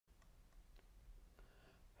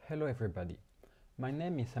Hello everybody, my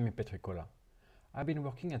name is Sami Petricola. I've been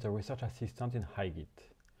working as a research assistant in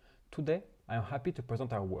HeiGIT. Today, I am happy to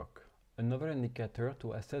present our work, a novel indicator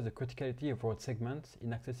to assess the criticality of road segments in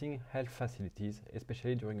accessing health facilities,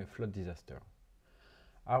 especially during a flood disaster.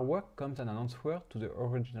 Our work comes as an answer to the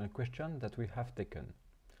original question that we have taken.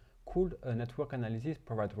 Could a network analysis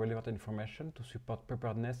provide relevant information to support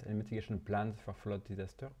preparedness and mitigation plans for flood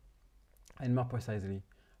disaster? And more precisely,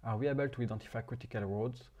 are we able to identify critical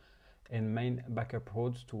roads and main backup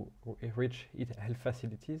roads to reach health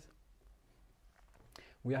facilities?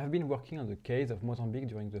 We have been working on the case of Mozambique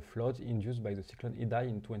during the floods induced by the cyclone Idai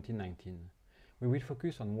in 2019. We will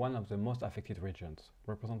focus on one of the most affected regions,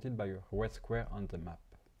 represented by a red square on the map.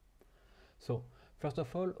 So, first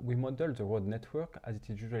of all, we model the road network as it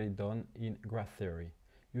is usually done in graph theory,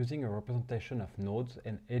 using a representation of nodes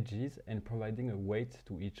and edges and providing a weight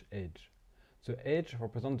to each edge. The edge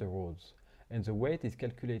represents the roads, and the weight is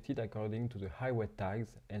calculated according to the highway tags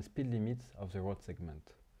and speed limits of the road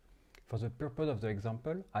segment. For the purpose of the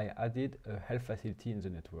example, I added a health facility in the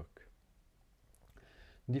network.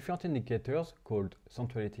 Different indicators, called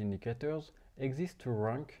centrality indicators, exist to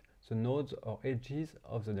rank the nodes or edges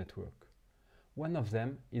of the network. One of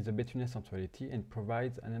them is the betweenness centrality and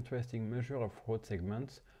provides an interesting measure of road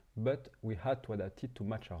segments, but we had to adapt it to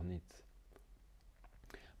match our needs.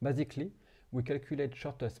 Basically, we calculate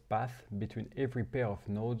shortest path between every pair of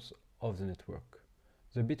nodes of the network.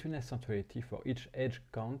 The betweenness centrality for each edge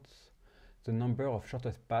counts the number of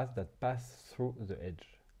shortest paths that pass through the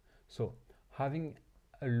edge. So, having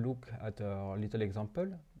a look at our little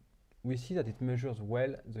example, we see that it measures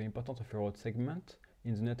well the importance of a road segment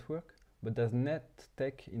in the network, but does not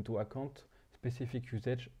take into account specific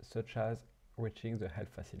usage such as reaching the health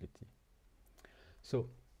facility. So,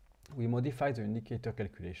 we modify the indicator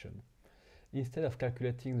calculation. Instead of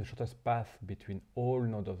calculating the shortest path between all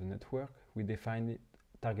nodes of the network, we defined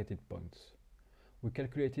targeted points. We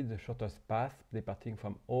calculated the shortest path departing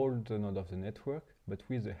from all the nodes of the network, but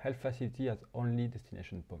with the health facility as only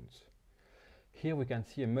destination points. Here we can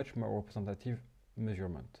see a much more representative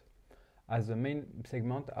measurement, as the main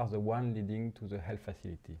segments are the one leading to the health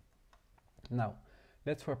facility. Now,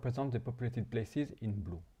 let's represent the populated places in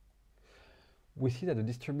blue. We see that the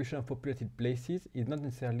distribution of populated places is not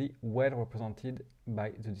necessarily well represented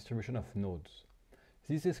by the distribution of nodes.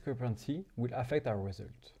 This discrepancy will affect our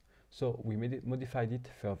result, so we modified it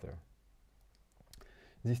further.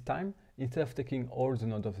 This time, instead of taking all the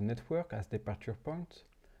nodes of the network as departure points,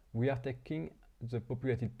 we are taking the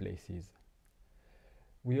populated places.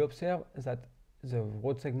 We observe that the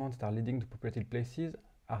road segments that are leading to populated places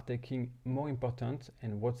are taking more important,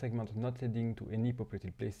 and road segments not leading to any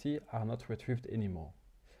populated places are not retrieved anymore.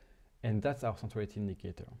 And that's our centrality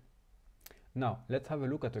indicator. Now, let's have a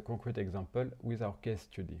look at a concrete example with our case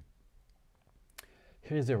study.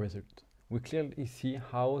 Here is the result. We clearly see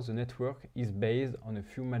how the network is based on a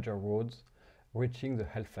few major roads reaching the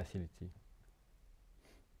health facility.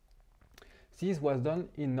 This was done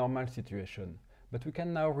in normal situation, but we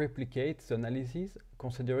can now replicate the analysis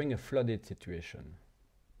considering a flooded situation.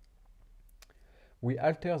 We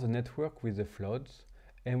alter the network with the floods,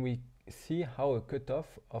 and we see how a cutoff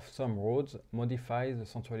of some roads modifies the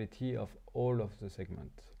centrality of all of the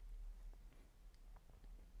segments.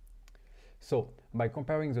 So, by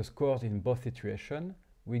comparing the scores in both situations,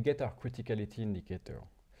 we get our criticality indicator.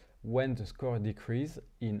 When the score decreases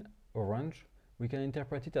in orange, we can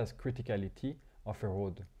interpret it as criticality of a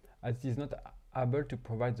road, as it is not able to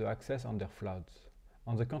provide the access under floods.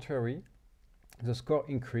 On the contrary, the score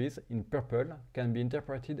increase in purple can be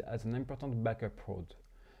interpreted as an important backup road.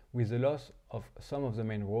 With the loss of some of the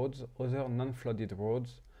main roads, other non-flooded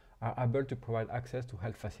roads are able to provide access to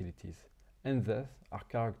health facilities, and thus are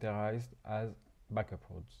characterized as backup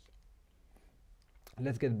roads.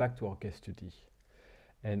 Let's get back to our case study.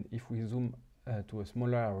 And if we zoom to a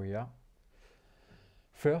smaller area,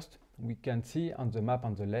 first we can see on the map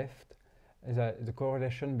on the left the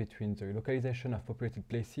correlation between the localization of populated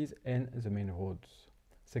places and the main roads.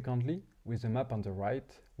 Secondly, with the map on the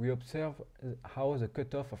right, we observe how the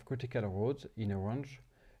cutoff of critical roads in orange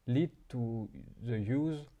lead to the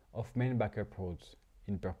use of main backup roads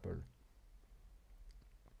in purple.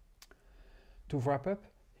 To wrap up,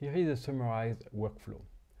 here is a summarized workflow.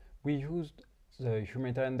 We used the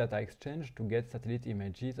humanitarian data exchange to get satellite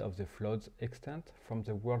images of the floods extent from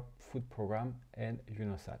the World Food Programme and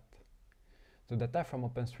UNOSAT. The data from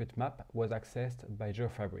OpenStreetMap was accessed by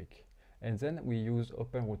GeoFabric, and then we used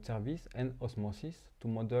Open Route Service and Osmosis to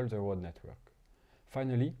model the road network.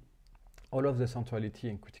 Finally, all of the centrality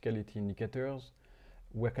and criticality indicators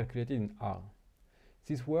were calculated in R.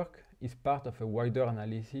 This work is part of a wider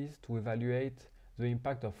analysis to evaluate the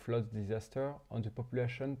impact of flood disaster on the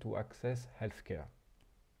population to access healthcare.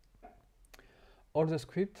 All the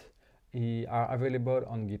scripts are available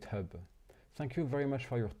on GitHub. Thank you very much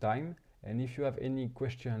for your time, and if you have any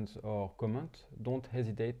questions or comments, don't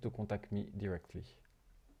hesitate to contact me directly.